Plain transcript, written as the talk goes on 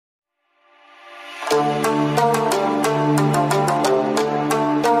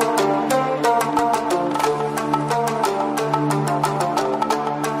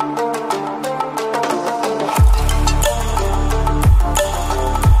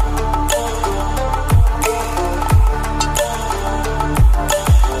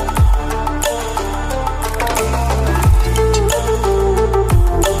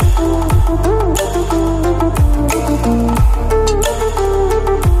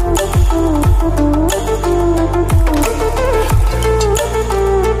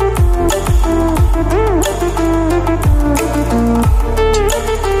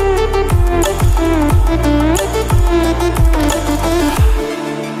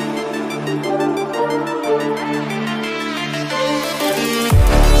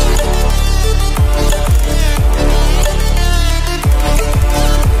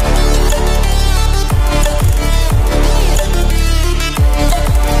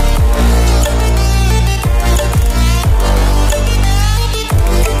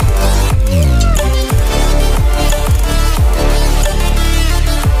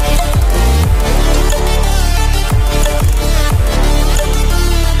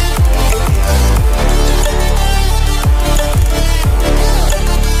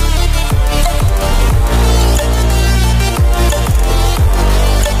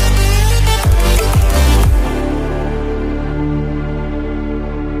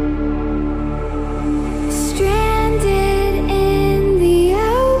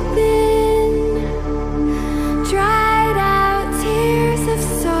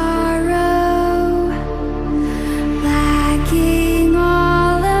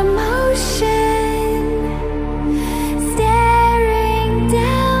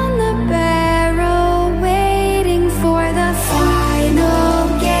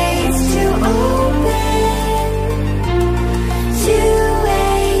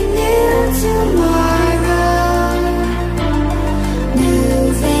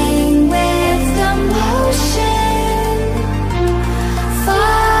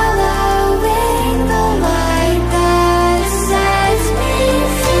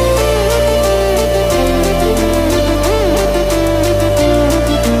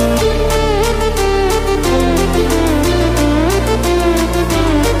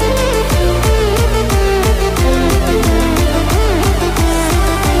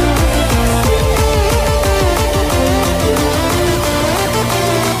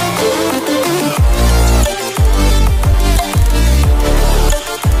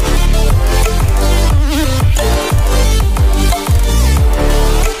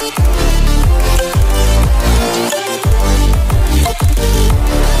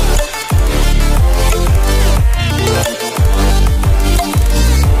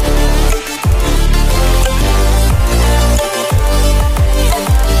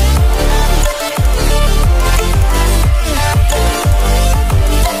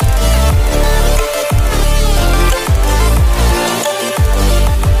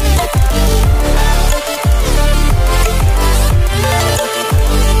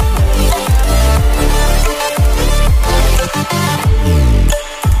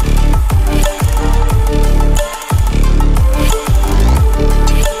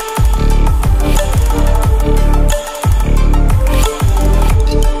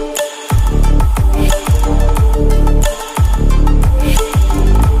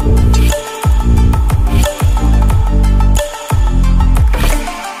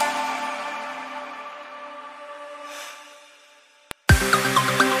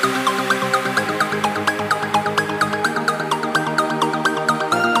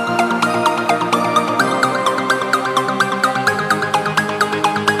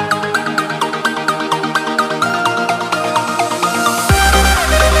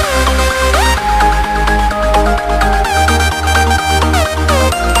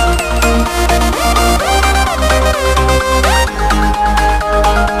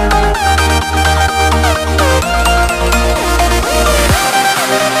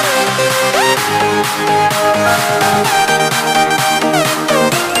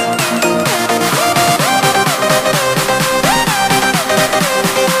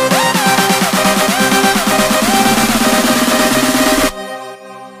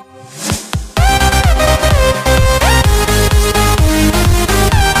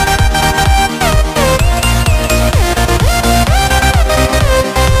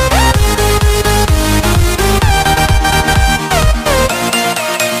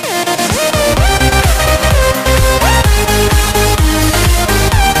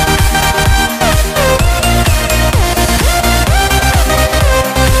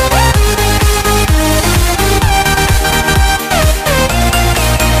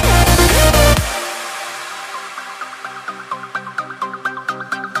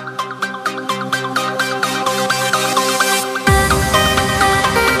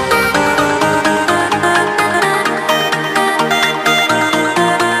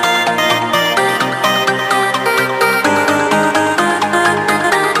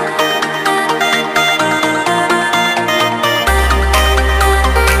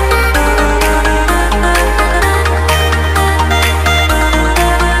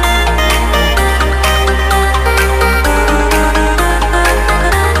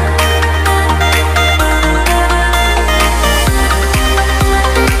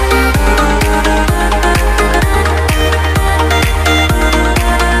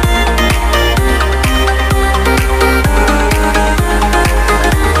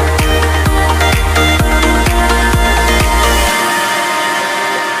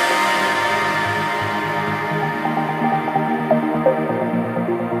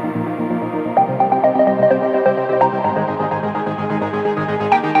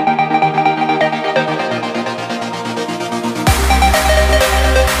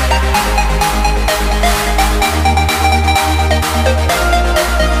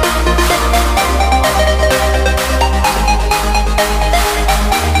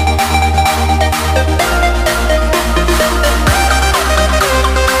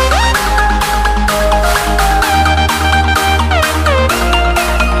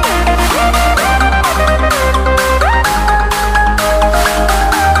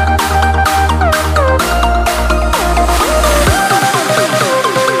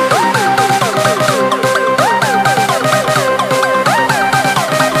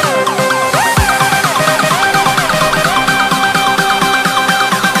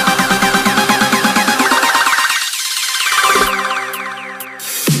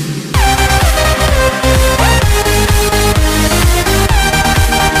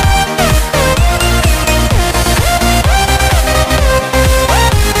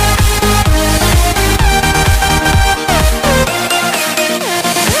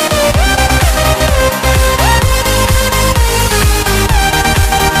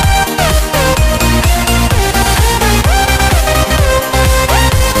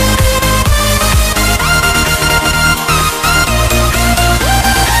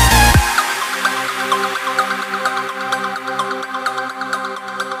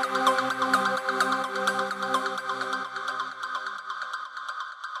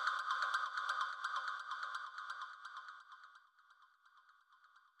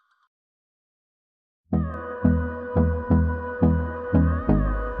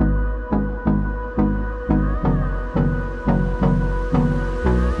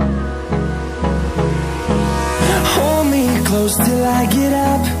close till I get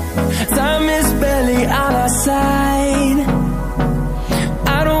up. Time is barely on our side.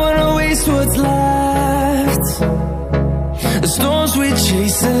 I don't wanna waste what's left. The storms we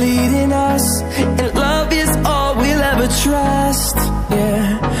chase are leading us, and love is all we'll ever trust. Yeah,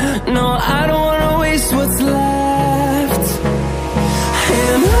 no, I don't wanna waste what's left.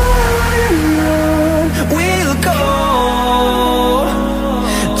 And on we'll go,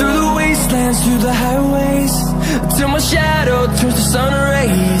 through the wastelands, through the highways, till my shadow turns to sun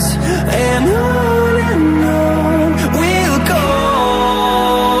rays. And on we'll go,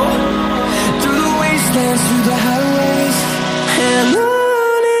 through the wastelands, through the highways, and on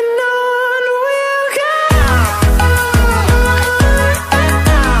we'll go.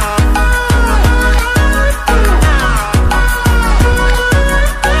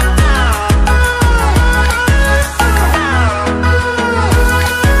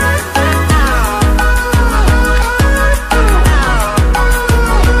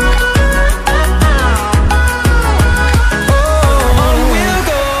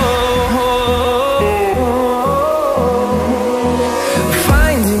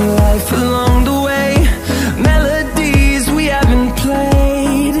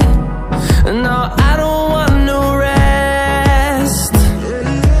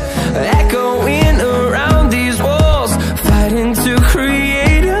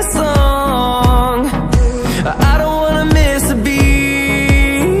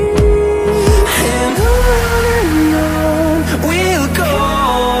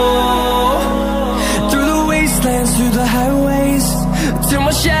 Through the highways, till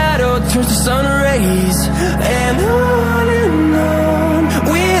my shadow turns to sun rays. And on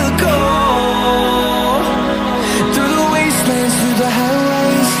we'll go, through the wastelands, through the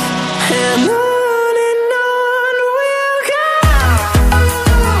highways, and on we'll go.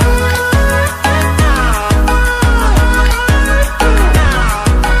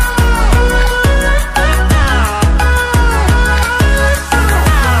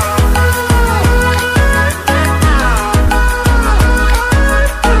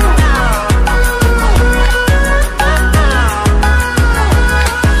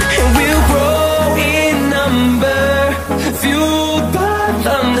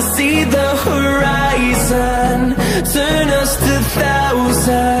 See the horizon, turn us to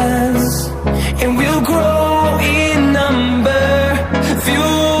thousands, and we'll grow in number,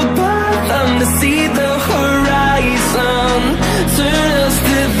 fueled by them to see the horizon, turn us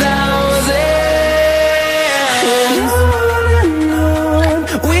to thousands.